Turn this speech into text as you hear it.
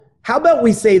How about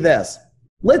we say this?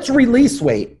 Let's release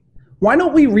weight. Why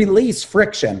don't we release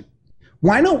friction?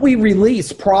 Why don't we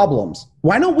release problems?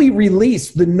 Why don't we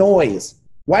release the noise?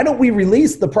 Why don't we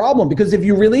release the problem? Because if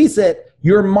you release it,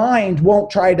 your mind won't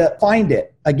try to find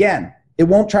it again. It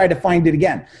won't try to find it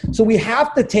again. So we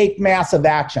have to take massive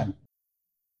action.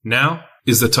 Now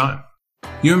is the time.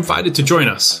 You're invited to join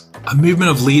us, a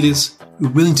movement of leaders who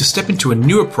are willing to step into a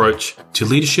new approach to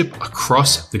leadership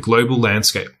across the global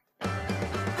landscape.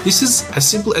 This is as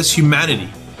simple as humanity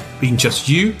being just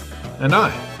you and I,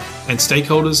 and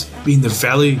stakeholders being the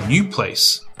value you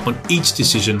place on each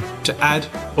decision to add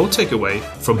or take away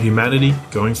from humanity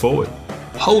going forward.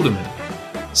 Hold a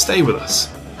minute. Stay with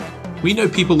us. We know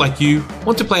people like you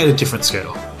want to play at a different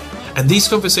scale, and these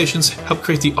conversations help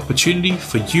create the opportunity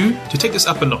for you to take this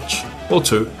up a notch, or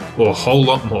two, or a whole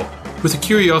lot more. With a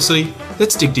curiosity,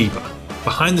 let's dig deeper,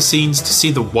 behind the scenes to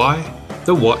see the why,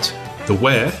 the what, the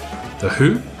where, the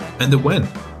who, and the when.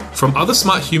 From other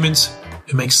smart humans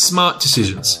who make smart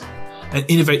decisions and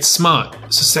innovate smart,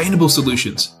 sustainable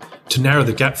solutions to narrow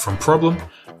the gap from problem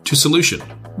to solution.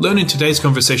 Learn in today's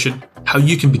conversation how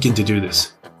you can begin to do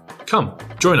this. Come,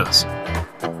 join us.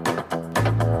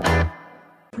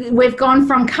 We've gone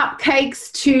from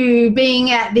cupcakes to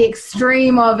being at the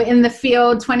extreme of in the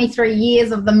field, 23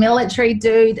 years of the military,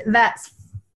 dude. That's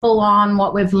full on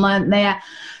what we've learned there.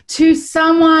 To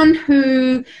someone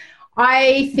who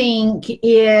I think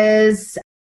is,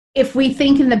 if we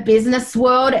think in the business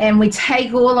world and we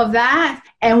take all of that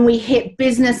and we hit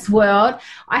business world,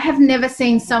 I have never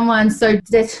seen someone so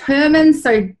determined,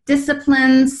 so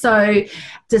disciplined, so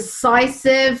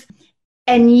decisive.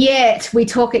 And yet we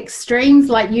talk extremes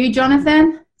like you,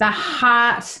 Jonathan. The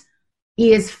heart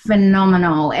is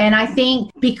phenomenal. And I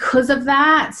think because of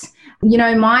that, you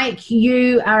know, Mike,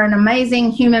 you are an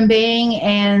amazing human being,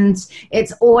 and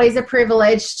it's always a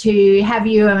privilege to have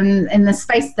you in the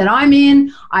space that I'm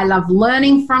in. I love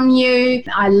learning from you.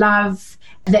 I love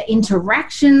the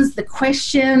interactions, the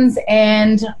questions,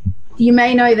 and you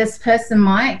may know this person,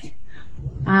 Mike,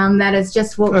 that has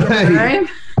just walked in the room.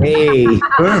 Hey,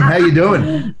 Boom, how you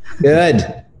doing?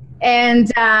 good. And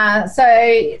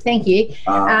so thank you.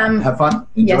 Have fun.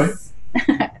 Enjoy. Yes.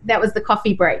 That was the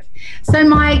coffee break. So,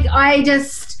 Mike, I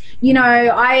just, you know,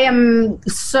 I am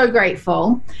so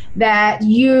grateful that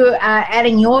you are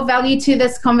adding your value to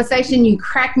this conversation. You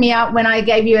cracked me up when I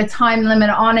gave you a time limit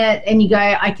on it, and you go,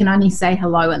 I can only say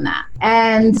hello in that.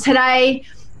 And today,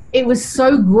 it was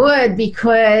so good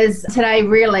because today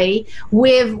really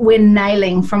we're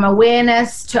nailing from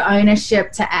awareness to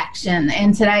ownership to action.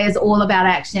 And today is all about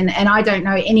action. And I don't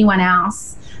know anyone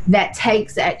else that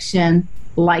takes action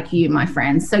like you, my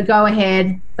friend. So go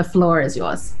ahead. The floor is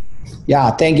yours.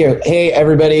 Yeah, thank you. Hey,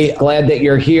 everybody. Glad that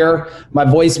you're here. My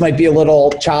voice might be a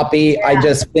little choppy. Yeah. I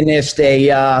just finished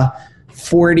a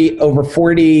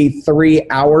 43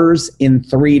 hours in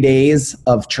 3 days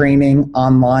of training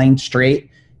online straight.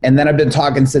 And then I've been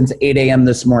talking since 8 a.m.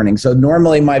 this morning. So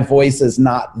normally my voice is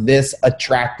not this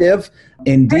attractive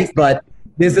and deep, but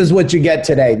this is what you get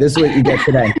today. This is what you get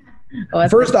today.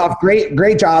 First off,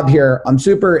 great job here. I'm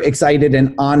super excited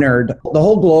and honored. The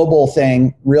whole global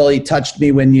thing really touched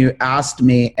me when you asked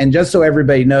me. And just so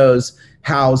everybody knows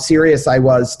how serious I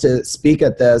was to speak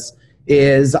at this,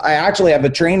 is I actually have a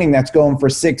training that's going for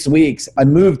 6 weeks. I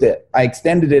moved it. I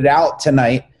extended it out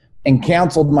tonight and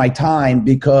canceled my time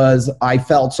because I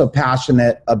felt so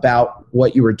passionate about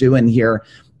what you were doing here.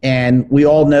 And we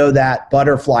all know that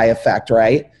butterfly effect,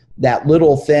 right? That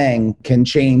little thing can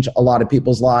change a lot of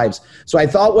people's lives. So I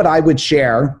thought what I would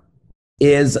share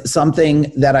is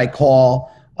something that I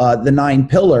call the 9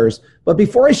 pillars. But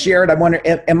before I share it, I wonder,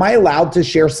 am I allowed to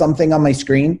share something on my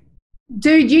screen?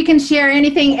 Dude, you can share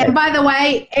anything. And by the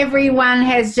way, everyone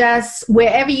has just,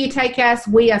 wherever you take us,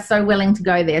 we are so willing to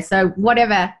go there. So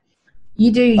whatever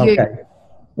you do, you. Okay.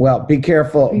 Well, be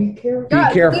careful. Be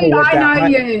careful dude, with I that. know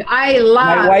you. I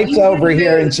love. My wife's over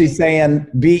here and she's saying,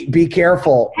 be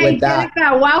careful with that.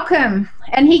 Jennifer, welcome.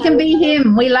 And he can be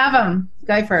him. We love him.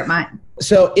 Go for it, mate.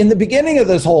 So in the beginning of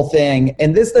this whole thing,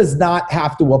 and this does not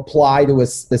have to apply to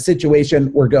the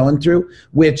situation we're going through,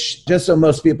 which just so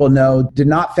most people know, did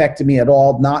not affect me at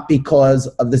all, not because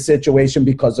of the situation,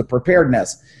 because of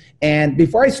preparedness. And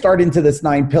before I start into this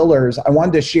 9 pillars, I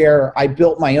wanted to share, I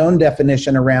built my own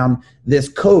definition around this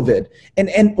COVID.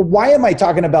 And why am I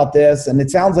talking about this? And it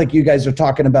sounds like you guys are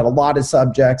talking about a lot of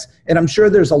subjects, and I'm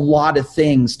sure there's a lot of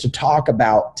things to talk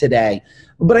about today.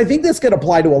 But I think this could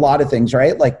apply to a lot of things,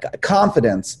 right? Like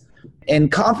confidence.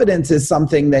 And confidence is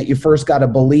something that you first got to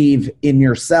believe in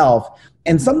yourself.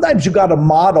 And sometimes you got to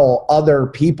model other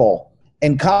people.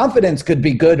 And confidence could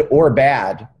be good or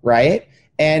bad, right?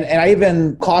 And I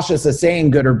even cautious of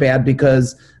saying good or bad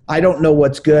because I don't know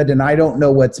what's good and I don't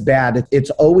know what's bad.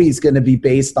 It's always going to be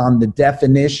based on the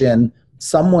definition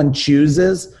someone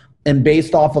chooses and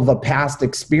based off of a past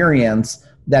experience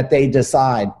that they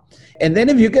decide. And then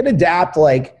if you can adapt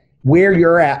like where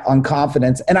you're at on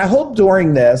confidence, and I hope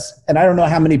during this, and I don't know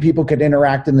how many people could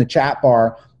interact in the chat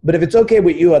bar, but if it's okay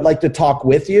with you, I'd like to talk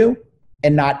with you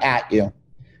and not at you.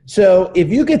 So if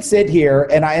you could sit here,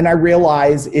 and I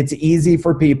realize it's easy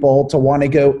for people to want to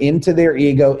go into their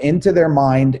ego, into their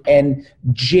mind, and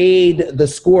jade the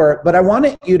score, but I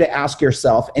wanted you to ask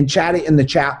yourself and chat it in the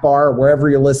chat bar or wherever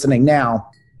you're listening now.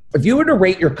 If you were to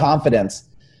rate your confidence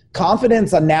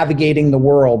on navigating the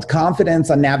world, confidence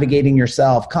on navigating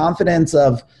yourself, confidence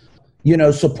of,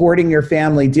 supporting your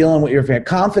family, dealing with your family,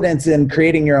 confidence in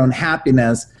creating your own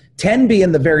happiness, 10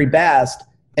 being the very best,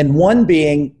 and 1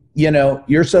 being,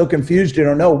 you're so confused, you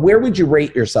don't know, where would you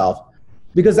rate yourself?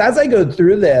 Because as I go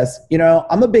through this,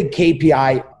 I'm a big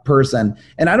KPI person,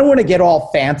 and I don't want to get all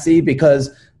fancy because,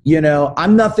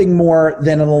 I'm nothing more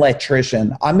than an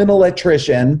electrician. I'm an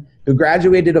electrician who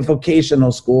graduated a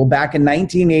vocational school back in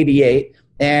 1988,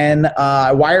 and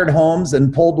I wired homes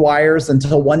and pulled wires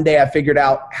until one day I figured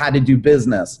out how to do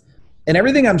business. And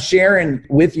everything I'm sharing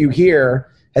with you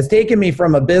here has taken me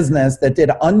from a business that did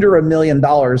under $1 million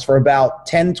for about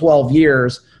 10, 12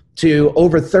 years to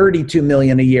over 32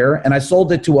 million a year. And I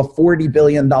sold it to a $40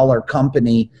 billion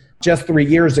company just 3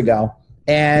 years ago.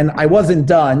 And I wasn't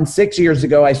done. 6 years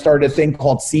ago, I started a thing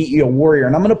called CEO Warrior.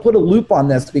 And I'm going to put a loop on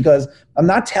this because I'm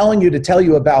not telling you to tell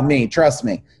you about me. Trust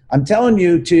me. I'm telling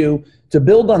you to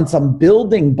build on some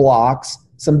building blocks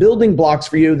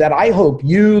for you that I hope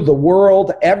you, the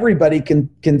world, everybody can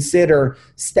consider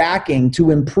stacking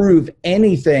to improve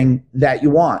anything that you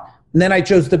want. And then I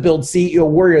chose to build CEO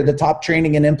Warrior, the top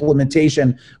training and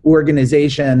implementation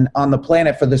organization on the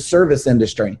planet for the service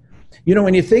industry.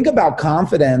 When you think about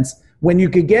confidence, when you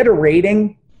could get a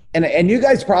rating, and you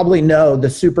guys probably know the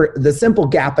simple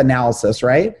gap analysis,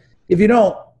 right? If you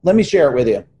don't, let me share it with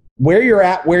you. Where you're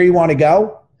at, where you want to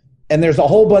go, and there's a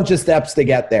whole bunch of steps to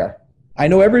get there. I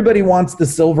know everybody wants the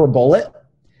silver bullet,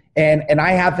 and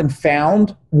I haven't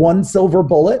found one silver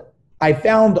bullet. I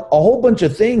found a whole bunch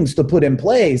of things to put in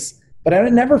place, but I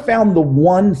never found the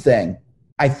one thing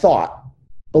I thought.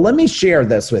 But let me share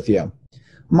this with you.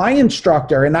 My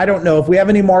instructor, and I don't know if we have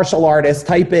any martial artists,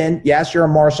 type in, yes, you're a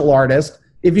martial artist.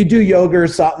 If you do yoga or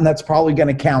something, that's probably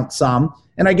going to count some.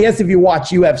 And I guess if you watch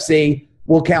UFC,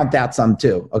 we'll count that some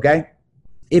too, okay?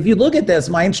 If you look at this,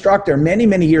 my instructor many,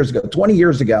 many years ago, 20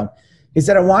 years ago, he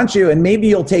said, I want you, and maybe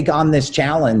you'll take on this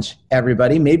challenge,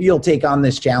 everybody. Maybe you'll take on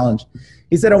this challenge.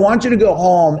 He said, I want you to go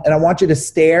home and I want you to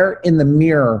stare in the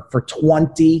mirror for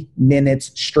 20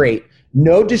 minutes straight.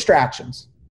 No distractions.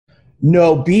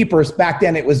 No beepers. Back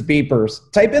then it was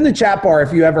beepers. Type in the chat bar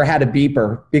if you ever had a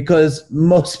beeper, because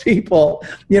most people,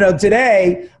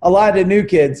 today, a lot of the new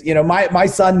kids, my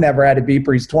son never had a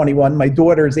beeper. He's 21. My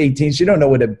daughter's 18. She don't know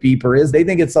what a beeper is. They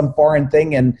think it's some foreign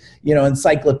thing in,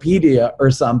 encyclopedia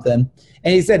or something.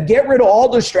 And he said, get rid of all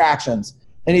distractions.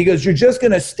 And he goes, you're just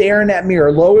going to stare in that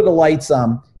mirror, lower the light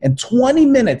some. And 20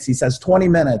 minutes, he says, 20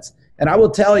 minutes. And I will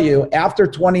tell you, after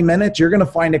 20 minutes, you're going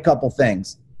to find a couple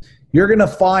things. You're going to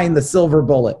find the silver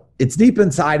bullet. It's deep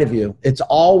inside of you. It's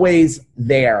always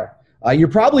there. You're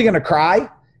probably going to cry,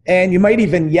 and you might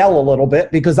even yell a little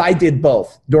bit, because I did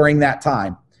both during that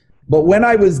time. But when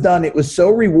I was done, it was so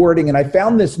rewarding, and I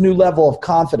found this new level of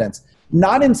confidence,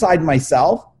 not inside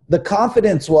myself. The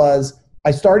confidence was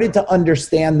I started to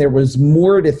understand there was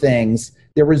more to things.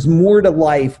 There was more to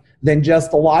life than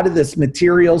just a lot of this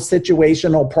material,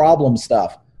 situational problem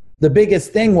stuff. The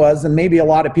biggest thing was, and maybe a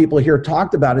lot of people here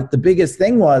talked about it, the biggest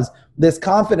thing was this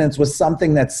confidence was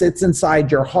something that sits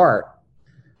inside your heart.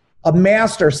 A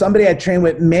master, somebody I trained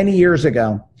with many years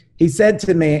ago, he said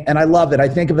to me, and I love it, I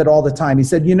think of it all the time, he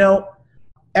said,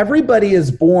 everybody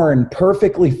is born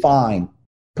perfectly fine,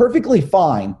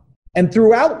 and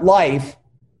throughout life,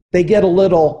 they get a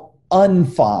little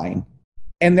unfine.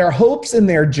 And their hopes in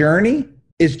their journey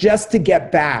is just to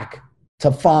get back to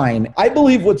fine. I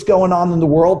believe what's going on in the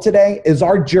world today is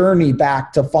our journey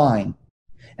back to fine.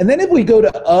 And then if we go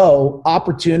to O,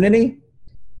 opportunity,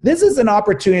 this is an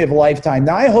opportunity of a lifetime.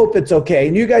 Now, I hope it's okay.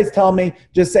 And you guys tell me,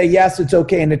 just say, yes, it's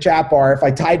okay in the chat bar if I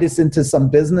tie this into some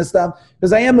business stuff,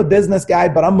 because I am a business guy,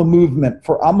 but I'm a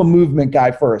movement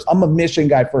guy first. I'm a mission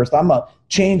guy first. I'm a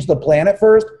change the planet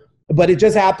first. But it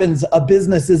just happens a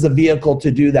business is a vehicle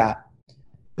to do that.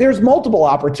 There's multiple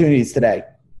opportunities today.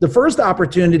 The first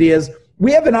opportunity is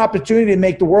we have an opportunity to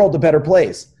make the world a better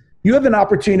place. You have an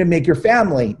opportunity to make your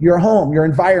family, your home, your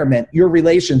environment, your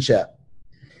relationship.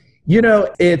 You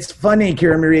know, it's funny,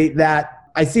 Karen Marie, that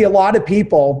I see a lot of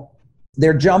people,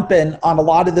 they're jumping on a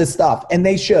lot of this stuff, and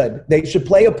they should. They should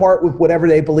play a part with whatever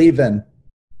they believe in.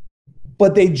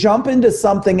 But they jump into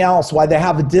something else why they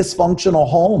have a dysfunctional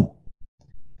home.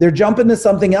 They're jumping to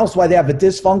something else why they have a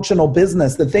dysfunctional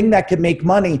business, the thing that can make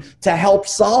money to help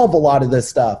solve a lot of this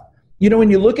stuff. You know,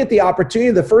 when you look at the opportunity,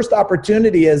 the first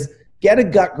opportunity is get a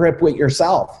gut grip with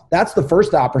yourself. That's the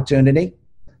first opportunity.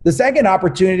 The second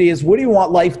opportunity is, what do you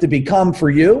want life to become for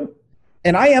you?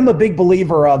 And I am a big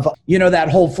believer of, you know, that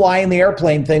whole fly in the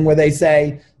airplane thing where they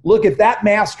say, look, if that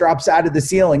mask drops out of the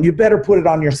ceiling, you better put it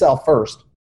on yourself first,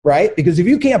 right? Because if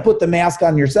you can't put the mask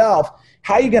on yourself,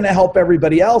 how are you going to help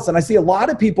everybody else? And I see a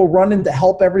lot of people running to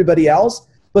help everybody else,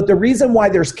 but the reason why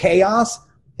there's chaos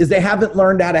is they haven't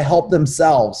learned how to help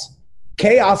themselves.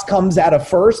 Chaos comes out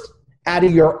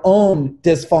of your own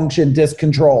dysfunction,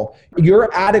 discontrol.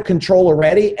 You're out of control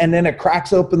already, and then it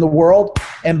cracks open the world,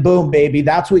 and boom, baby,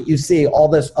 that's what you see, a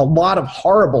lot of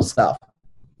horrible stuff.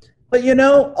 But you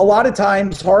know, a lot of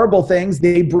times horrible things,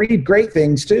 they breed great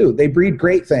things too. They breed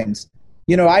great things.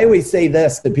 You know, I always say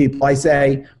this to people. I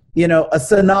say, you know, a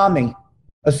tsunami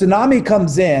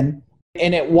comes in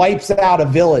and it wipes out a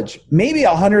village, maybe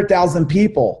 100,000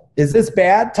 people. Is this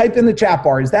bad? Type in the chat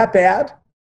bar. Is that bad?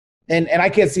 And I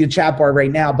can't see a chat bar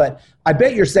right now, but I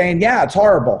bet you're saying, yeah, it's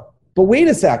horrible. But wait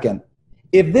a second.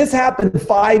 If this happened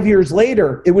 5 years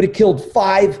later, it would have killed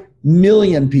 5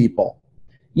 million people.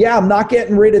 Yeah, I'm not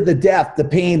getting rid of the death, the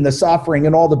pain, the suffering,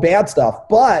 and all the bad stuff,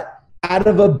 but out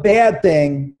of a bad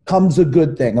thing comes a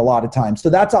good thing a lot of times. So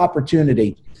that's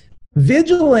opportunity.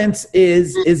 Vigilance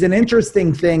is an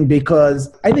interesting thing because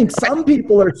I think some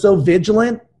people are so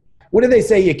vigilant. What do they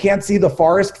say? You can't see the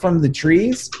forest from the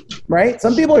trees, right?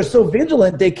 Some people are so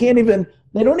vigilant, they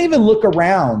don't even look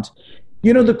around.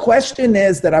 You know, the question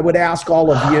is that I would ask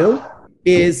all of you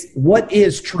is, what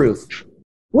is truth?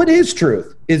 What is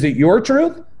truth? Is it your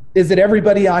truth? Is it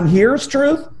everybody on here's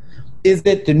truth? Is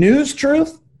it the news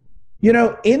truth? You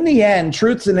know, in the end,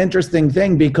 truth's an interesting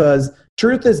thing because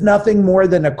truth is nothing more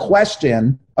than a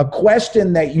question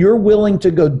that you're willing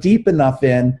to go deep enough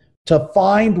in to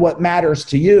find what matters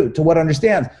to you, to what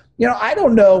understands. You know, I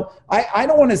don't know. I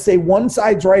don't want to say one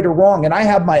side's right or wrong, and I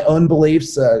have my own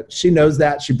beliefs. She knows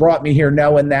that. She brought me here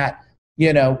knowing that,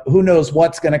 you know, who knows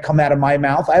what's going to come out of my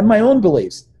mouth. I have my own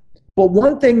beliefs. But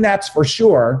one thing that's for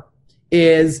sure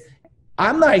is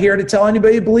I'm not here to tell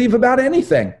anybody to believe about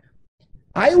anything.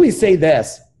 I always say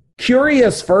this: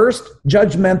 curious first,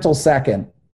 judgmental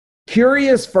second.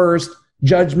 Curious first,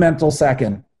 judgmental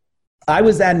second. I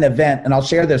was at an event, and I'll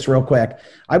share this real quick.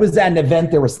 I was at an event,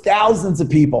 there was thousands of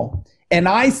people, and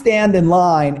I stand in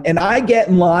line, and I get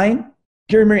in line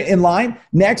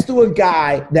next to a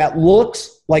guy that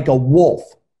looks like a wolf.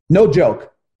 No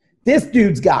joke. This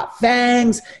dude's got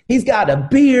fangs. He's got a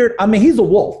beard. I mean, he's a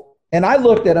wolf. And I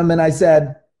looked at him and I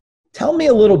said, tell me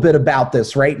a little bit about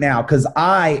this right now, because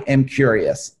I am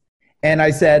curious. And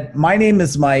I said, my name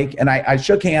is Mike. And I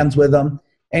shook hands with him.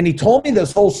 And he told me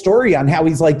this whole story on how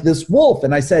he's like this wolf.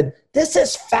 And I said, this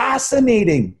is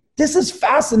fascinating. This is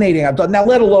fascinating. I've done, now,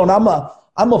 let alone I'm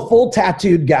a full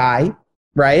tattooed guy,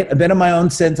 right? I've been on my own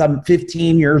since I'm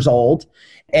 15 years old.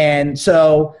 And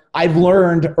so I've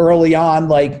learned early on,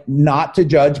 like, not to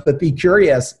judge, but be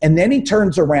curious. And then he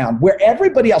turns around where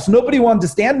everybody else, nobody wanted to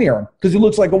stand near him because he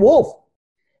looks like a wolf.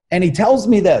 And he tells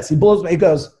me this, he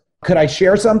goes, could I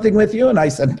share something with you? And I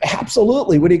said,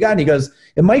 absolutely. What do you got? And he goes,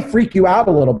 it might freak you out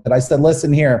a little bit. I said,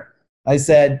 listen here. I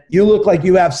said, you look like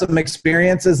you have some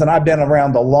experiences, and I've been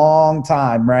around a long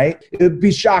time, right? It would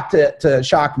be shocked to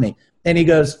shock me. And he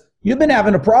goes, you've been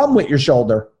having a problem with your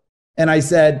shoulder. And I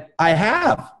said, I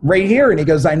have, right here. And he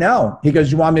goes, I know. He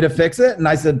goes, you want me to fix it? And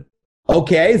I said,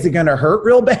 okay, is it going to hurt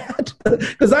real bad?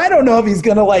 Because I don't know if he's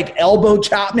going to, like, elbow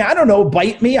chop me. I don't know,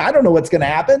 bite me. I don't know what's going to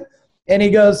happen. And he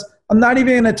goes, I'm not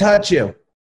even going to touch you.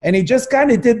 And he just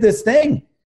kind of did this thing.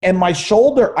 And my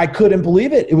shoulder, I couldn't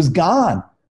believe it. It was gone.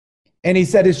 And he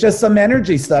said, it's just some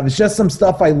energy stuff. It's just some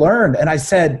stuff I learned. And I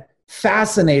said,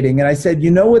 fascinating. And I said,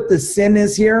 you know what the sin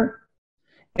is here?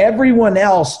 Everyone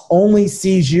else only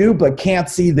sees you but can't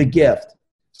see the gift.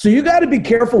 So you got to be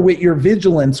careful with your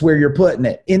vigilance where you're putting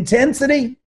it.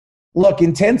 Intensity, look,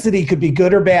 intensity could be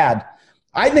good or bad.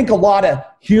 I think a lot of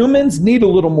humans need a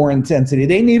little more intensity.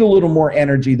 They need a little more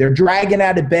energy. They're dragging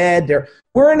out of bed.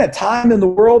 We're in a time in the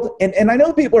world, and I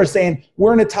know people are saying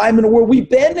we're in a time in the world. We've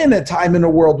been in a time in the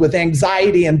world with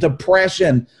anxiety and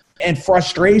depression and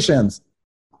frustrations.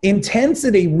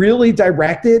 Intensity really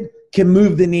directed can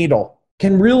move the needle,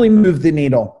 can really move the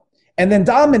needle. And then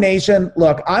domination,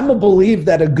 look, I'm a believer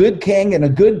that a good king and a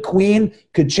good queen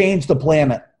could change the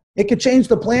planet. It could change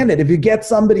the planet if you get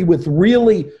somebody with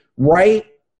really right,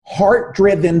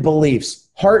 heart-driven beliefs.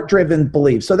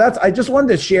 So I just wanted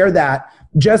to share that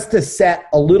just to set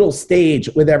a little stage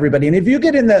with everybody. And if you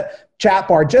get in the chat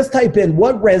bar, just type in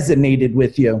what resonated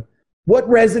with you. What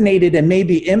resonated and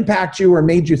maybe impact you or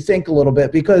made you think a little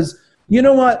bit, because you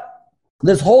know what?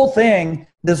 This whole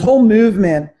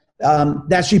movement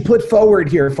that she put forward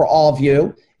here for all of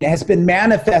you has been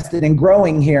manifested and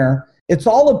growing here. It's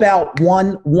all about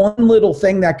one little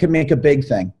thing that can make a big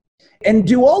thing. And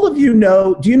do you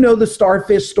know the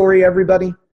starfish story,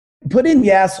 everybody? Put in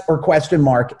yes or question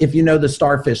mark if you know the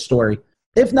starfish story.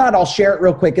 If not, I'll share it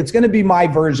real quick. It's going to be my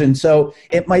version, so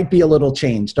it might be a little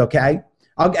changed, okay?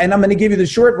 And I'm going to give you the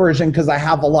short version because I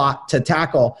have a lot to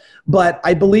tackle. But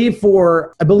I believe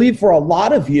for a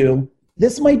lot of you,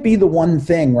 this might be the one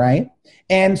thing, right?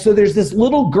 And so there's this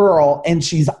little girl, and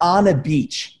she's on a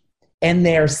beach, and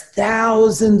there's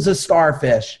thousands of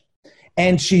starfish,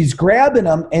 and she's grabbing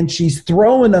them, and she's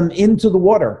throwing them into the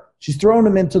water.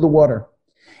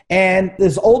 And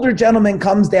this older gentleman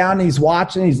comes down, and he's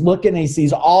watching, he's looking, and he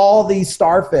sees all these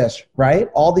starfish, right?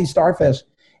 All these starfish.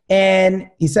 And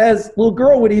he says, little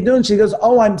girl, what are you doing? She goes,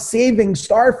 oh, I'm saving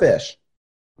starfish.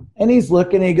 And he's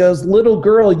looking, and he goes, little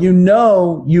girl, you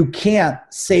know you can't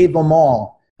save them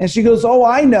all. And she goes, oh,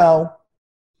 I know,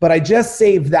 but I just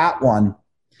saved that one.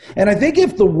 And I think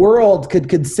if the world could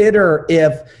consider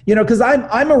because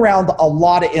I'm around a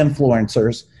lot of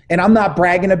influencers, and I'm not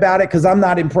bragging about it because I'm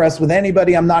not impressed with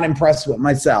anybody. I'm not impressed with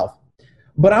myself.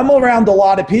 But I'm around a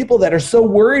lot of people that are so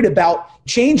worried about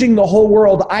changing the whole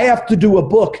world. I have to do a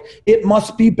book. It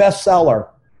must be bestseller.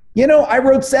 I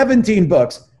wrote 17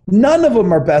 books. None of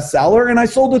them are bestseller, and I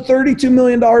sold a $32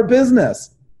 million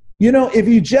business. If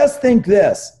you just think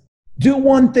this, do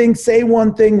one thing, say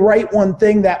one thing, write one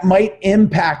thing that might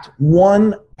impact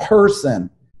one person,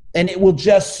 and it will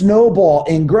just snowball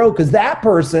and grow because that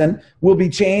person will be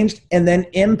changed and then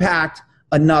impact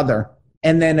another,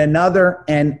 and then another,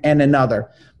 and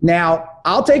another. Now,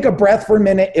 I'll take a breath for a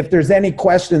minute if there's any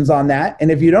questions on that, and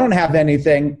if you don't have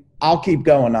anything, I'll keep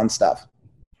going on stuff.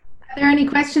 Are there any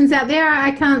questions out there?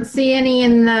 I can't see any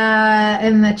in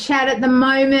the chat at the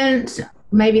moment.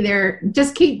 Maybe they're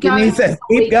just keep going. Denise says,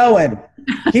 keep going.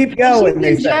 Keep going.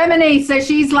 She's in Germany, so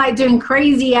she's like doing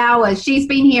crazy hours. She's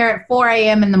been here at 4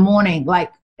 a.m. in the morning.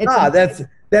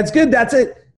 That's good. That's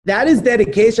it. That is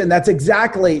dedication. That's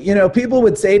exactly, people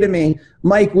would say to me,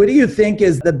 Mike, what do you think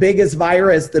is the biggest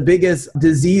virus, the biggest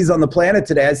disease on the planet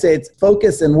today? I say it's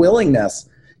focus and willingness.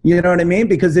 You know what I mean?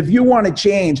 Because if you want to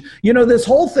change, this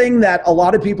whole thing that a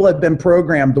lot of people have been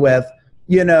programmed with,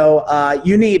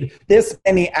 you need this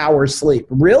many hours sleep.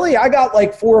 Really? I got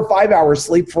like 4 or 5 hours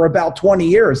sleep for about 20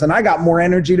 years, and I got more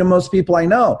energy than most people I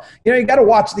know. You got to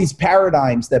watch these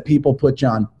paradigms that people put you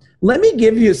on. Let me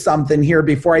give you something here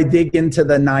before I dig into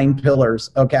the 9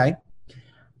 pillars, okay?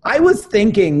 I was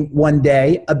thinking one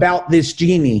day about this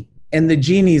genie and the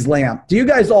genie's lamp. Do you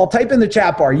guys all type in the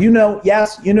chat bar?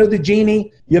 Yes, the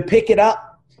genie. You pick it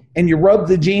up and you rub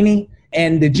the genie,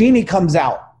 and the genie comes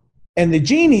out. And the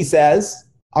genie says,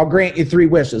 I'll grant you 3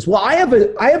 wishes. Well, I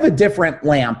have a different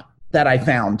lamp that I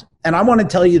found, and I want to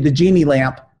tell you the genie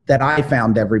lamp that I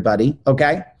found, everybody,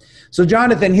 okay? So,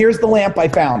 Jonathan, here's the lamp I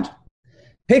found.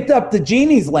 Picked up the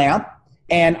genie's lamp,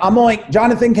 and I'm like,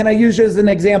 Jonathan, can I use you as an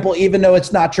example even though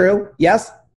it's not true?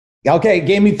 Yes? Okay,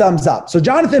 gave me thumbs up. So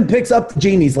Jonathan picks up the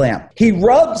genie's lamp. He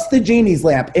rubs the genie's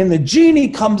lamp, and the genie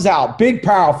comes out, big,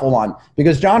 powerful one,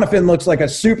 because Jonathan looks like a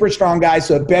super strong guy,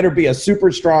 so it better be a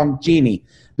super strong genie.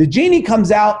 The genie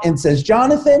comes out and says,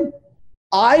 Jonathan,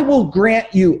 I will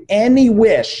grant you any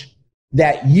wish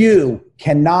that you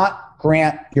cannot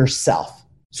grant yourself.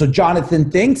 So Jonathan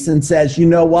thinks and says, you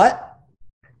know what?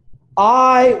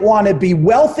 I want to be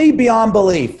wealthy beyond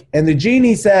belief. And the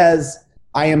genie says,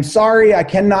 I am sorry, I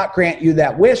cannot grant you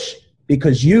that wish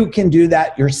because you can do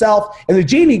that yourself. And the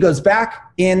genie goes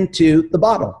back into the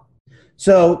bottle.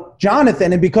 So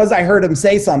Jonathan, and because I heard him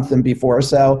say something before,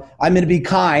 so I'm going to be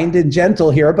kind and gentle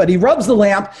here, but he rubs the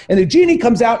lamp and the genie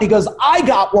comes out and he goes, I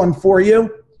got one for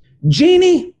you.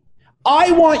 Genie,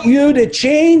 I want you to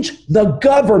change the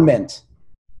government.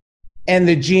 And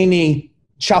the genie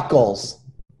chuckles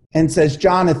and says,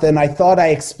 Jonathan, I thought I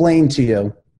explained to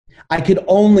you. I could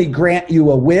only grant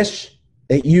you a wish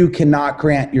that you cannot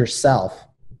grant yourself.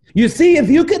 You see, if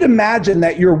you could imagine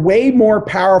that you're way more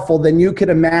powerful than you could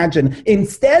imagine,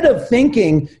 instead of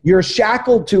thinking you're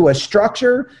shackled to a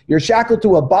structure, you're shackled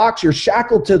to a box, you're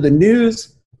shackled to the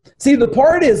news. See, the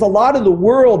part is a lot of the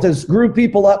world has grew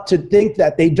people up to think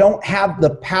that they don't have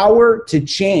the power to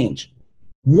change.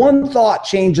 One thought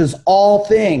changes all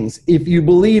things if you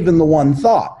believe in the one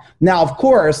thought. Now, of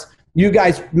course, you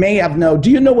guys may have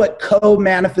do you know what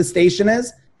co-manifestation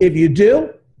is? If you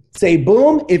do, say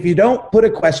boom. If you don't, put a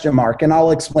question mark and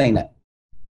I'll explain it.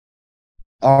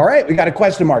 All right, we got a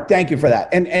question mark. Thank you for that.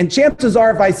 And chances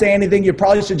are, if I say anything, you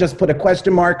probably should just put a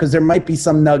question mark because there might be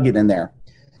some nugget in there.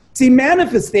 See,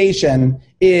 manifestation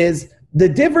is the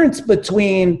difference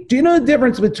between, do you know the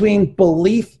difference between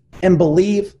belief and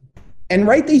believe? And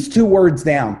write these two words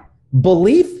down,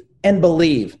 belief and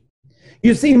believe.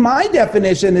 You see, my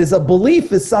definition is a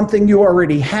belief is something you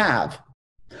already have.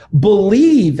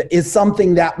 Believe is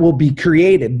something that will be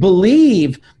created.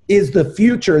 Believe is the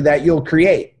future that you'll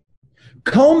create.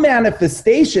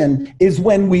 Co-manifestation is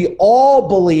when we all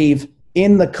believe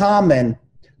in the common,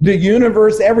 the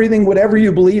universe, everything, whatever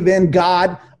you believe in,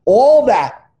 God, all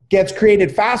that gets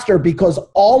created faster because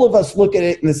all of us look at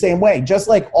it in the same way. Just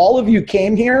like all of you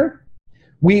came here,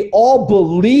 we all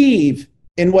believe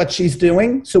in what she's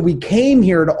doing. So we came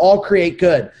here to all create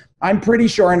good. I'm pretty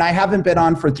sure, and I haven't been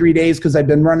on for 3 days because I've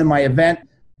been running my event.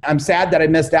 I'm sad that I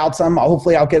missed out some.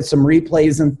 Hopefully I'll get some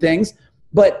replays and things.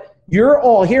 But you're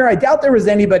all here. I doubt there was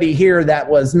anybody here that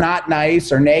was not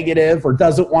nice or negative or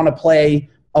doesn't want to play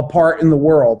a part in the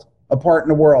world.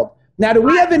 Now, do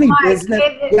we have any business?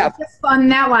 Just on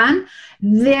that one,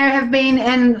 there have been,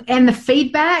 and the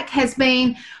feedback has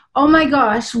been, oh my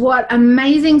gosh, what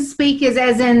amazing speakers,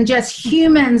 as in just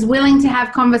humans willing to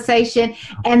have conversation,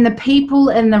 and the people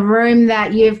in the room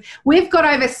that we've got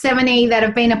over 70 that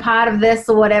have been a part of this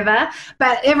or whatever,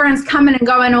 but everyone's coming and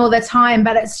going all the time,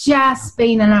 but it's just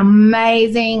been an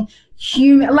amazing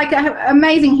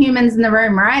amazing humans in the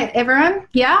room, right? Everyone?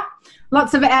 Yeah?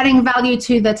 Lots of adding value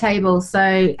to the table.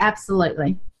 So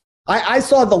absolutely. I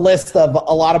saw the list of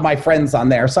a lot of my friends on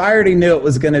there, so I already knew it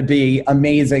was going to be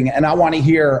amazing, and I want to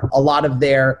hear a lot of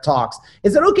their talks.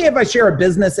 Is it okay if I share a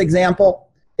business example?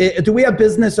 Do we have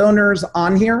business owners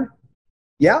on here?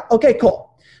 Yeah? Okay,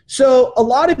 cool. So a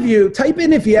lot of you, type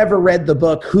in if you ever read the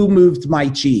book, Who Moved My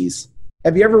Cheese?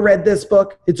 Have you ever read this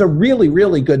book? It's a really,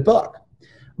 really good book.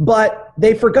 But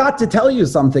they forgot to tell you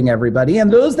something, everybody.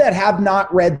 And those that have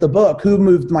not read the book, Who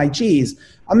Moved My Cheese,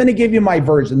 I'm going to give you my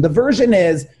version. The version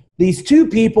is, these two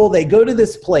people, they go to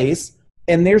this place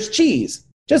and there's cheese.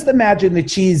 Just imagine the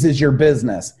cheese is your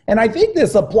business. And I think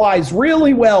this applies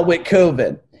really well with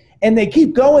COVID. And they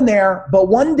keep going there, but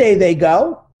one day they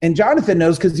go, and Jonathan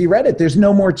knows because he read it, there's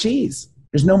no more cheese.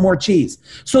 There's no more cheese.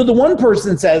 So the one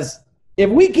person says,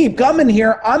 if we keep coming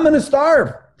here, I'm going to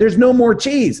starve. There's no more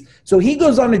cheese. So he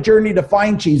goes on a journey to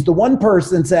find cheese. The one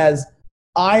person says,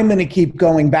 I'm going to keep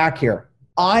going back here.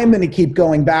 I'm going to keep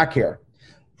going back here.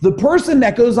 The person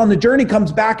that goes on the journey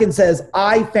comes back and says,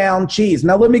 I found cheese.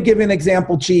 Now, let me give you an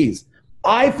example, cheese.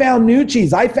 I found new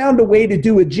cheese. I found a way to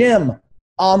do a gym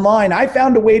online. I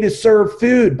found a way to serve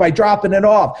food by dropping it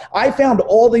off. I found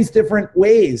all these different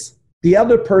ways. The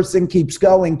other person keeps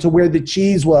going to where the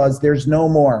cheese was. There's no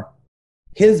more.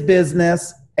 His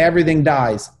business, everything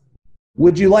dies.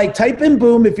 Would you type in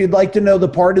boom if you'd like to know the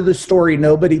part of the story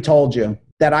nobody told you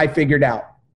that I figured out.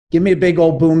 Give me a big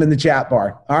old boom in the chat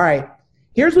bar. All right.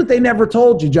 Here's what they never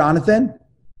told you, Jonathan.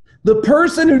 The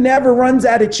person who never runs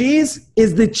out of cheese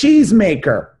is the cheese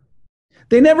maker.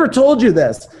 They never told you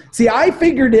this. See, I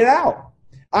figured it out.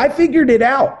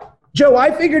 Joe,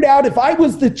 I figured out if I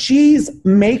was the cheese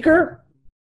maker,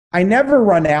 I never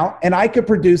run out and I could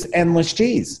produce endless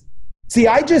cheese. See,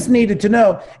 I just needed to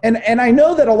know. And I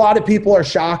know that a lot of people are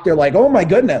shocked. They're like, oh my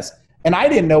goodness. And I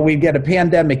didn't know we'd get a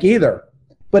pandemic either.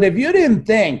 But if you didn't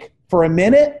think for a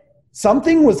minute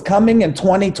something was coming in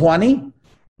 2020,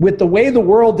 with the way the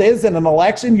world is in an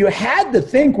election, you had to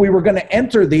think we were going to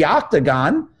enter the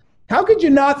octagon. How could you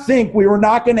not think we were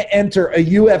not going to enter a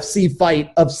UFC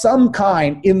fight of some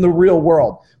kind in the real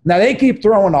world? Now, they keep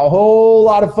throwing a whole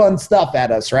lot of fun stuff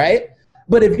at us, right?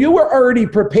 But if you were already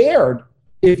prepared,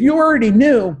 if you already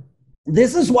knew,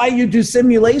 this is why you do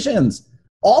simulations.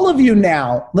 All of you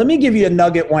now, let me give you a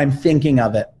nugget while I'm thinking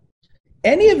of it.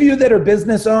 Any of you that are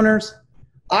business owners,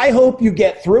 I hope you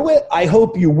get through it. I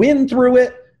hope you win through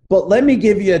it. But let me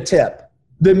give you a tip.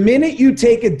 The minute you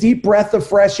take a deep breath of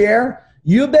fresh air,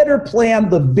 you better plan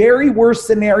the very worst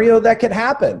scenario that could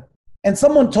happen. And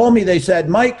someone told me, they said,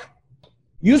 Mike,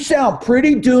 you sound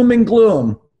pretty doom and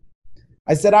gloom.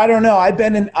 I said, I don't know. I've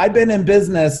been in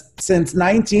business since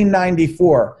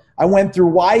 1994. I went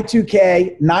through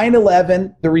Y2K,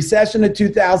 9/11, the recession of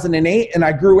 2008, and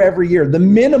I grew every year. The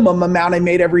minimum amount I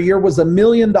made every year was $1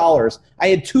 million. I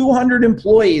had 200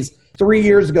 employees 3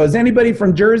 years ago. Is anybody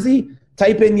from Jersey?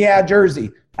 Type in, yeah,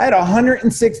 Jersey. I had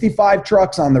 165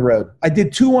 trucks on the road. I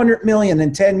did 200 million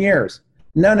in 10 years.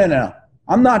 No.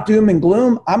 I'm not doom and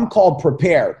gloom. I'm called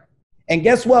prepared. And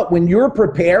guess what? When you're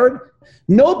prepared,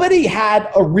 nobody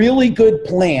had a really good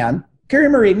plan. Carrie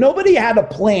Marie, nobody had a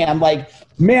plan like,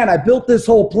 man, I built this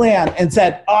whole plan and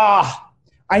said,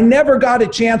 I never got a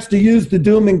chance to use the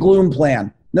doom and gloom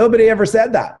plan. Nobody ever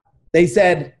said that. They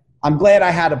said, I'm glad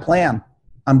I had a plan.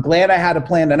 I'm glad I had a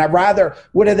plan. And I'd rather,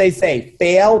 what do they say?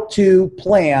 Fail to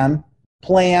plan,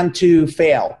 plan to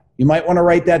fail. You might want to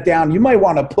write that down. You might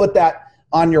want to put that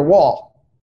on your wall.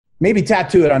 Maybe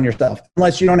tattoo it on yourself,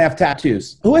 unless you don't have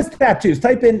tattoos. Who has tattoos?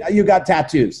 Type in, you got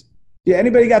tattoos. Yeah,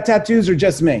 anybody got tattoos or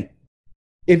just me?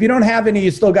 If you don't have any, you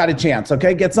still got a chance,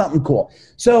 okay? Get something cool.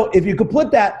 So if you could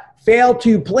put that fail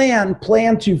to plan,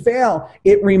 plan to fail,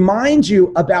 it reminds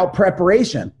you about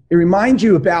preparation. It reminds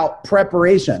you about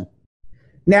preparation.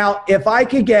 Now, if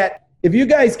you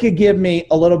guys could give me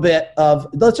a little bit of,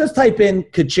 let's just type in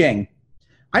ka-ching.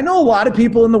 I know a lot of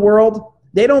people in the world,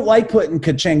 they don't like putting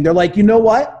ka-ching. They're like, you know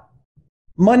what?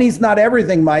 Money's not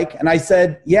everything, Mike. And I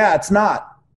said, yeah, it's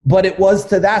not. But it was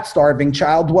to that starving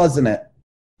child, wasn't it?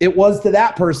 It was to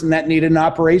that person that needed an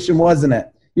operation, wasn't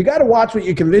it? You got to watch what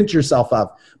you convince yourself of.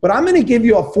 But I'm going to give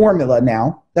you a formula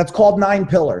now that's called 9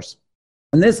 pillars.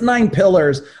 And this 9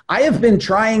 pillars, I have been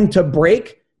trying to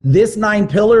break this 9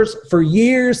 pillars for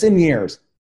years and years.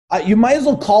 You might as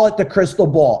well call it the crystal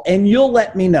ball, and you'll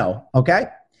let me know, okay?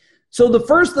 So the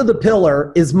first of the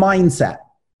pillar is mindset.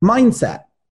 Mindset.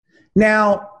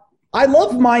 Now, I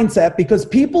love mindset because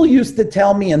people used to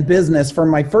tell me in business for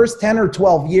my first 10 or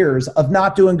 12 years of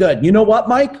not doing good. You know what,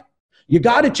 Mike? You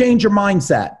got to change your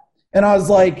mindset. And I was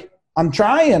like, I'm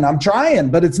trying,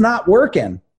 but it's not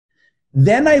working.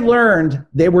 Then I learned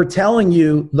they were telling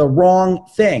you the wrong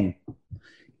thing.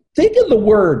 Think of the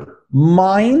word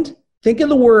mind. Think of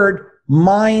the word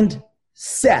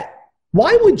mindset.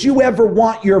 Why would you ever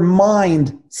want your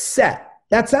mind set?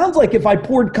 That sounds like if I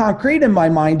poured concrete in my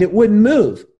mind, it wouldn't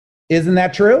move. Isn't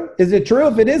that true? Is it true?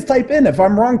 If it is, type in. If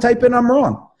I'm wrong, type in I'm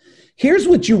wrong. Here's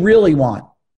what you really want.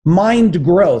 Mind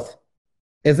growth.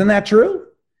 Isn't that true?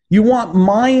 You want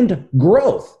mind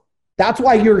growth. That's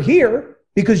why you're here,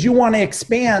 because you want to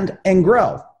expand and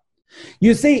grow.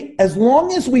 You see, as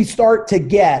long as we start to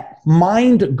get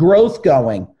mind growth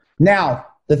going, now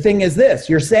the thing is this,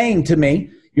 you're saying to me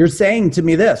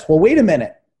this, well, wait a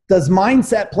minute. Does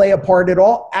mindset play a part at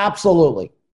all?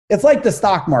 Absolutely. It's like the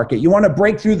stock market. You want to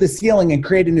break through the ceiling and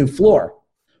create a new floor.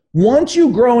 Once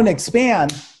you grow and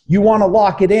expand, you want to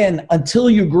lock it in until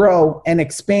you grow and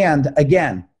expand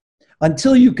again,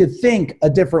 until you could think a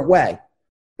different way.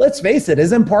 Let's face it,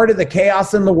 isn't part of the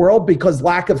chaos in the world because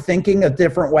lack of thinking a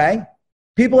different way?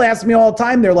 People ask me all the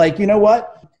time, they're like, you know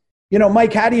what? You know,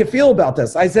 Mike, how do you feel about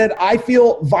this? I said, I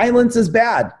feel violence is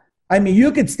bad. I mean,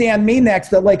 you could stand me next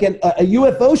to like a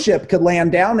UFO ship could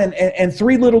land down and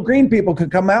 3 little green people could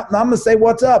come out and I'm going to say,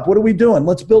 what's up? What are we doing?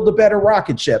 Let's build a better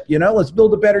rocket ship. You know, let's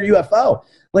build a better UFO.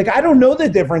 Like, I don't know the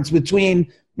difference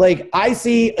between, like, I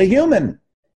see a human.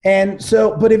 And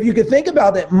so, but if you could think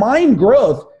about it, mind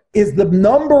growth is the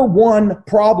number one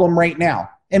problem right now.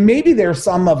 And maybe there's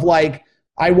some of like,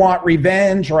 I want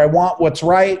revenge or I want what's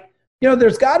right. You know,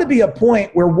 there's got to be a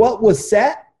point where what was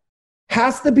set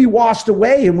has to be washed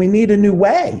away and we need a new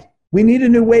way. We need a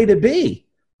new way to be.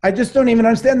 I just don't even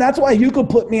understand. That's why you could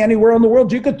put me anywhere in the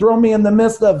world. You could throw me in the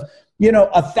midst of,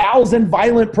 1,000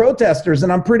 violent protesters.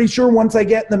 And I'm pretty sure once I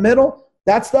get in the middle,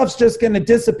 that stuff's just going to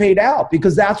dissipate out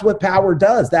because that's what power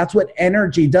does. That's what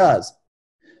energy does.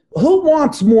 Who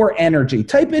wants more energy?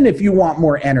 Type in if you want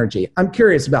more energy. I'm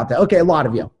curious about that. Okay, a lot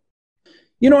of you.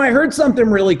 You know, I heard something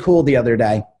really cool the other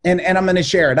day, and I'm going to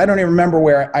share it. I don't even remember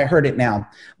where I heard it now,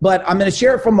 but I'm going to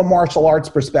share it from a martial arts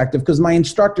perspective because my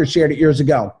instructor shared it years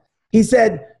ago. He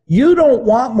said, you don't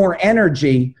want more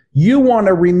energy, you want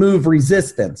to remove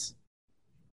resistance.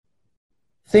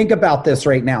 Think about this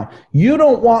right now. You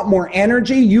don't want more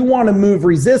energy, you want to move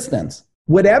resistance,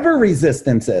 whatever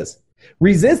resistance is.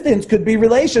 Resistance could be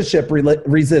relationship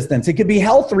resistance. It could be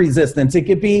health resistance. It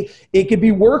could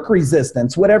be work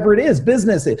resistance, whatever it is,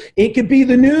 business. It could be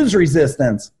the news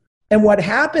resistance. And what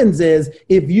happens is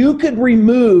if you could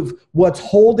remove what's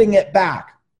holding it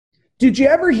back. Did you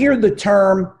ever hear the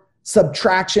term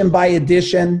subtraction by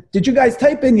addition? Did you guys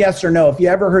type in yes or no if you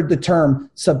ever heard the term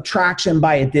subtraction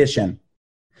by addition?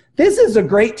 This is a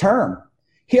great term.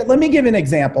 Here, let me give you an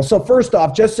example. So first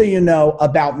off, just so you know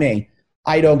about me,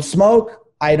 I don't smoke,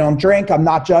 I don't drink, I'm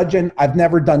not judging, I've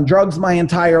never done drugs my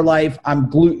entire life, I'm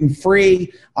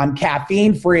gluten-free, I'm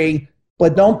caffeine-free,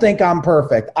 but don't think I'm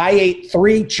perfect. I ate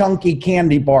 3 chunky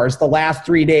candy bars the last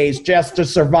 3 days just to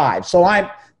survive. So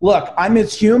I'm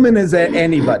as human as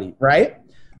anybody, right?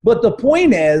 But the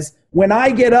point is, when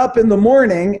I get up in the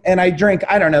morning and I drink,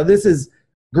 I don't know, this is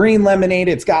green lemonade.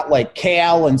 It's got like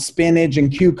kale and spinach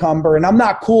and cucumber. And I'm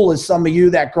not cool as some of you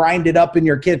that grind it up in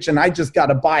your kitchen. I just got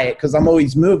to buy it because I'm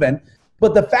always moving.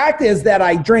 But the fact is that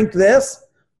I drink this.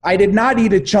 I did not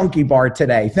eat a chunky bar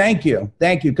today. Thank you.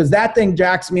 Thank you. Because that thing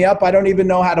jacks me up. I don't even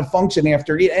know how to function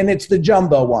after eating. And it's the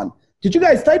jumbo one. Did you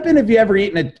guys type in if you ever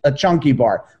eaten a chunky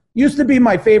bar? Used to be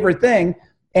my favorite thing.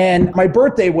 And my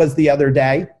birthday was the other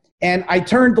day. And I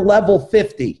turned level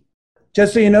 50.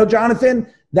 Just so you know,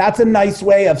 Jonathan, that's a nice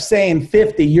way of saying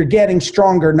 50. You're getting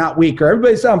stronger, not weaker.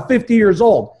 Everybody says I'm 50 years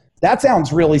old. That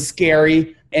sounds really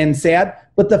scary and sad.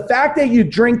 But the fact that you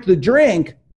drink the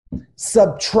drink,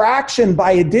 subtraction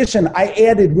by addition, I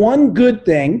added one good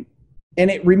thing and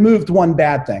it removed one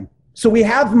bad thing. So we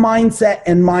have mindset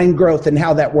and mind growth and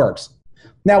how that works.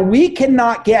 Now we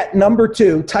cannot get number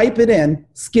 2, type it in,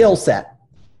 skill set.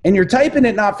 And you're typing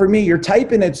it not for me, you're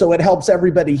typing it so it helps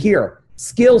everybody hear.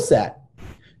 Skill set.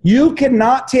 You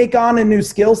cannot take on a new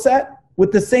skill set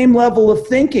with the same level of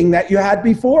thinking that you had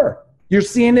before. You're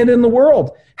seeing it in the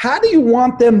world. How do you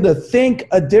want them to think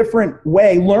a different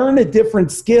way, learn a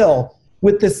different skill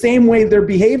with the same way they're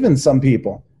behaving, some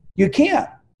people? You can't.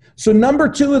 So number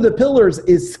 2 of the pillars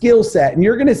is skill set. And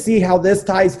you're going to see how this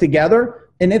ties together,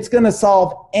 and it's going to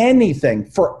solve anything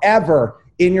forever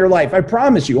in your life. I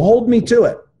promise you, hold me to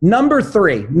it. Number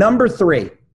three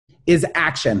is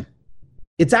action.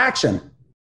 It's action.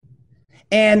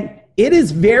 And it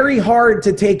is very hard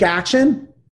to take action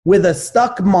with a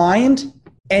stuck mind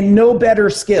and no better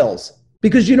skills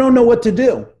because you don't know what to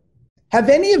do. Have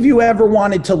any of you ever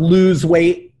wanted to lose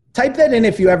weight? Type that in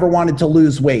if you ever wanted to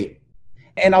lose weight.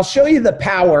 And I'll show you the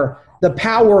power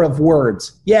of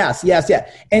words. Yes.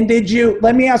 And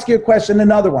let me ask you a question,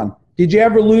 another one. Did you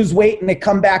ever lose weight and it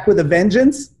come back with a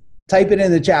vengeance? Type it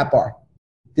in the chat bar.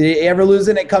 Did you ever lose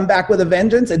it and it come back with a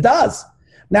vengeance? It does.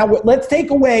 Now let's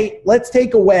take away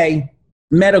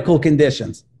medical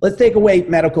conditions. Let's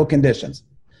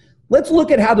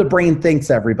look at how the brain thinks,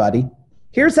 everybody.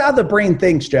 Here's how the brain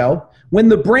thinks, Joe. When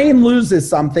the brain loses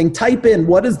something, type in,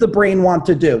 what does the brain want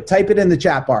to do? Type it in the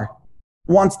chat bar.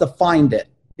 It wants to find it.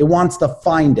 It wants to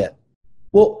find it.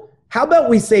 Well, how about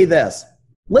we say this?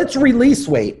 Let's release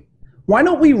weight. Why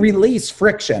don't we release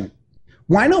friction?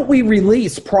 Why don't we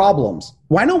release problems?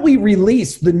 Why don't we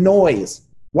release the noise?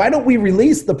 Why don't we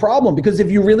release the problem? Because if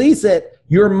you release it,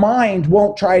 your mind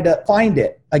won't try to find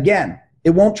it again.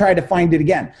 It won't try to find it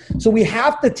again. So we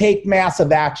have to take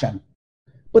massive action.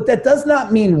 But that does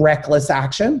not mean reckless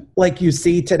action like you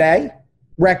see today.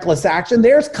 Reckless action.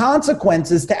 There's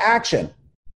consequences to action.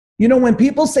 You know, when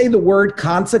people say the word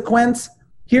consequence,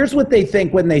 here's what they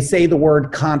think when they say the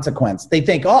word consequence. They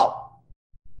think, oh,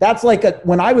 that's like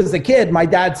when I was a kid, my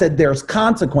dad said there's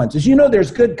consequences. You know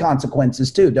there's good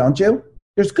consequences too, don't you?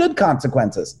 There's good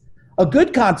consequences. A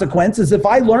good consequence is if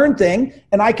I learn thing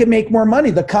and I can make more money.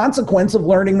 The consequence of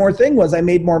learning more thing was I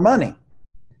made more money.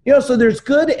 You know, so there's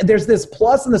this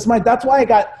plus and this minus. That's why I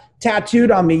got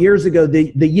tattooed on me years ago,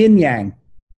 the yin yang,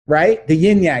 right? The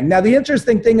yin yang. Now, the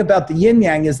interesting thing about the yin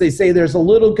yang is they say there's a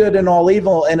little good and all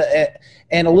evil and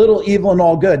a little evil and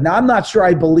all good. Now, I'm not sure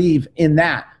I believe in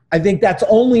that. I think that's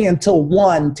only until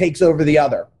one takes over the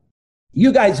other.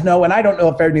 You guys know, and I don't know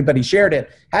if anybody shared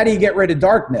it, how do you get rid of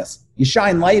darkness? You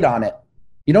shine light on it.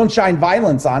 You don't shine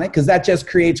violence on it because that just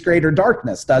creates greater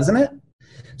darkness, doesn't it?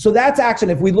 So that's action.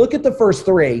 If we look at the first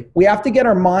 3, we have to get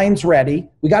our minds ready.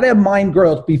 We got to have mind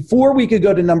growth before we could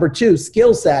go to number 2,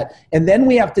 skill set, and then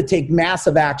we have to take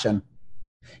massive action.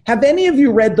 Have any of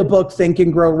you read the book Think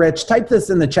and Grow Rich? Type this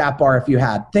in the chat bar if you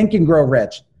had. Think and Grow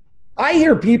Rich. I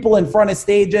hear people in front of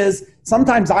stages.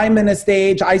 Sometimes I'm in a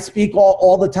stage. I speak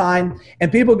all the time.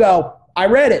 And people go, I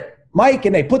read it, Mike,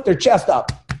 and they put their chest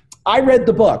up. I read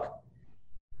the book.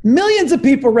 Millions of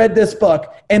people read this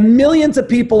book, and millions of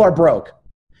people are broke.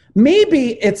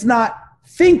 Maybe it's not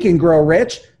Think and Grow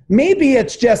Rich. Maybe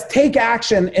it's just take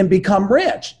action and become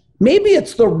rich. Maybe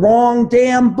it's the wrong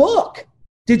damn book.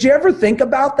 Did you ever think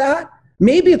about that?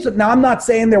 Maybe it's, now I'm not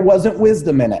saying there wasn't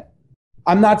wisdom in it.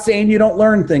 I'm not saying you don't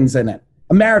learn things in it.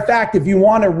 A matter of fact, if you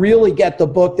want to really get the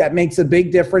book that makes a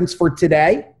big difference for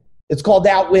today, it's called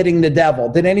Outwitting the Devil.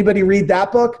 Did anybody read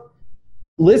that book?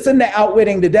 Listen to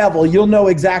Outwitting the Devil. You'll know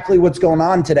exactly what's going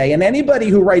on today. And anybody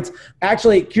who writes,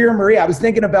 actually, Kira Marie, I was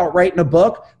thinking about writing a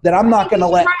book that I'm not going to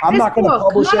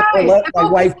publish it or let my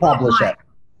wife publish it.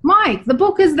 Mike, the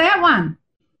book is that one.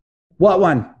 What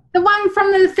one? The one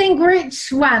from the Think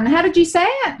Rich one. How did you say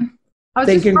it?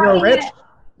 Think and Grow Rich?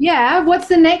 Yeah. What's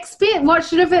the next bit? What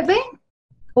should it be?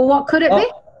 Or what could it be?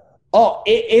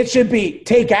 It should be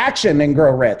Take Action and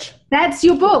Grow Rich. That's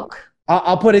your book.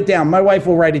 I'll put it down. My wife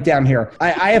will write it down here.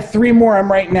 I have 3 more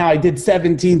I'm writing now. I did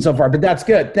 17 so far, but that's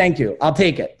good. Thank you. I'll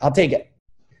take it.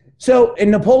 So in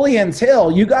Napoleon's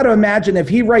Hill, you got to imagine if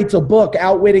he writes a book,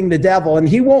 Outwitting the Devil, and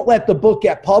he won't let the book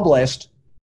get published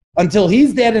until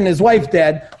he's dead and his wife's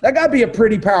dead, that got to be a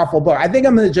pretty powerful book. I think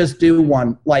I'm going to just do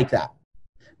one like that.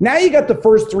 Now you got the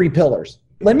first 3 pillars.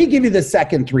 Let me give you the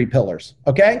second 3 pillars,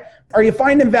 okay? Are you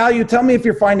finding value? Tell me if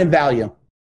you're finding value.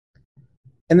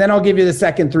 And then I'll give you the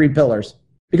second 3 pillars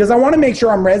because I want to make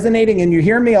sure I'm resonating and you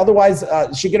hear me. Otherwise,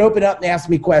 she could open up and ask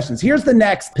me questions. Here's the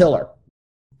next pillar.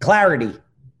 Clarity.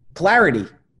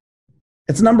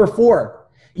 It's number 4.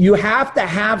 You have to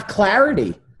have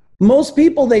clarity. Most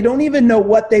people, they don't even know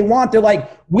what they want. They're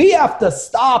like, we have to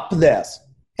stop this.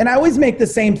 And I always make the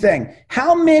same thing.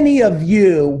 How many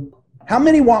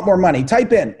want more money?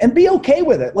 Type in and be okay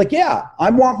with it. Like, yeah, I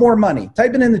want more money.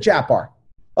 Type it in the chat bar.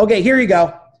 Okay, here you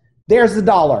go. There's the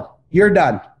 $1. You're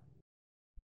done.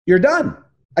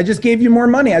 I just gave you more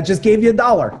money. I just gave you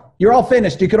 $1. You're all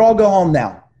finished. You could all go home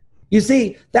now. You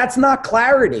see, that's not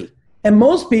clarity. And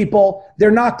most people, they're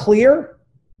not clear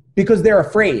because they're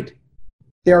afraid.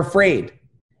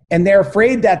 And they're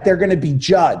afraid that they're going to be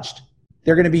judged.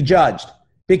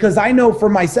 Because I know for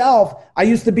myself, I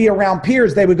used to be around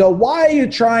peers. They would go, why are you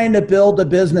trying to build a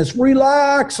business?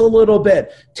 Relax a little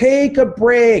bit. Take a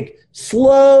break.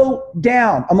 Slow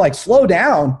down. I'm like, slow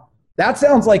down? That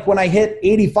sounds like when I hit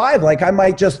 85, like I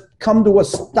might just come to a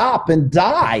stop and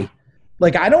die.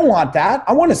 Like, I don't want that.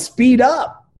 I want to speed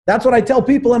up. That's what I tell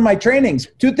people in my trainings.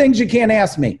 2 things you can't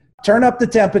ask me. Turn up the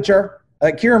temperature.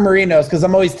 Kira Marie knows because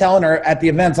I'm always telling her at the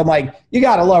events, I'm like, you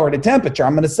got to lower the temperature.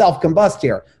 I'm going to self-combust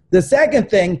here. The second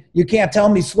thing, you can't tell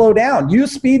me slow down. You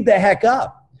speed the heck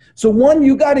up. So 1,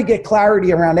 you got to get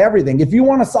clarity around everything. If you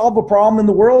want to solve a problem in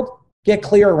the world, get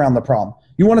clear around the problem.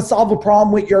 You want to solve a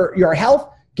problem with your health?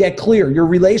 Get clear. Your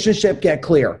relationship, get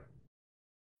clear.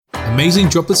 Amazing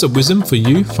droplets of wisdom for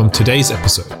you from today's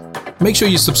episode. Make sure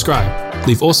you subscribe,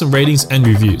 leave awesome ratings and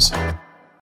reviews.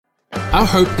 Our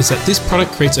hope is that this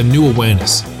product creates a new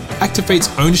awareness, activates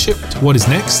ownership to what is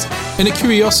next, and a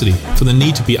curiosity for the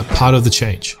need to be a part of the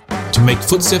change, to make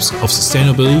footsteps of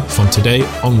sustainability from today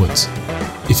onwards.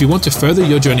 If you want to further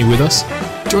your journey with us,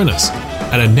 join us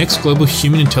at our next Global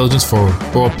Human Intelligence Forum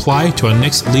or apply to our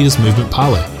next Leaders Movement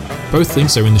Parlay. Both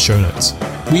links are in the show notes.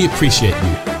 We appreciate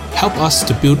you. Help us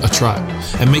to build a tribe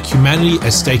and make humanity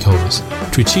as stakeholders.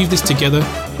 To achieve this together,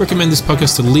 recommend this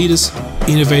podcast to leaders,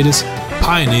 innovators,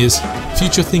 pioneers,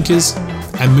 future thinkers,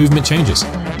 and movement changers.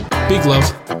 Big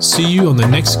love. See you on the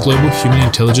next Global Human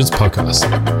Intelligence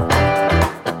podcast.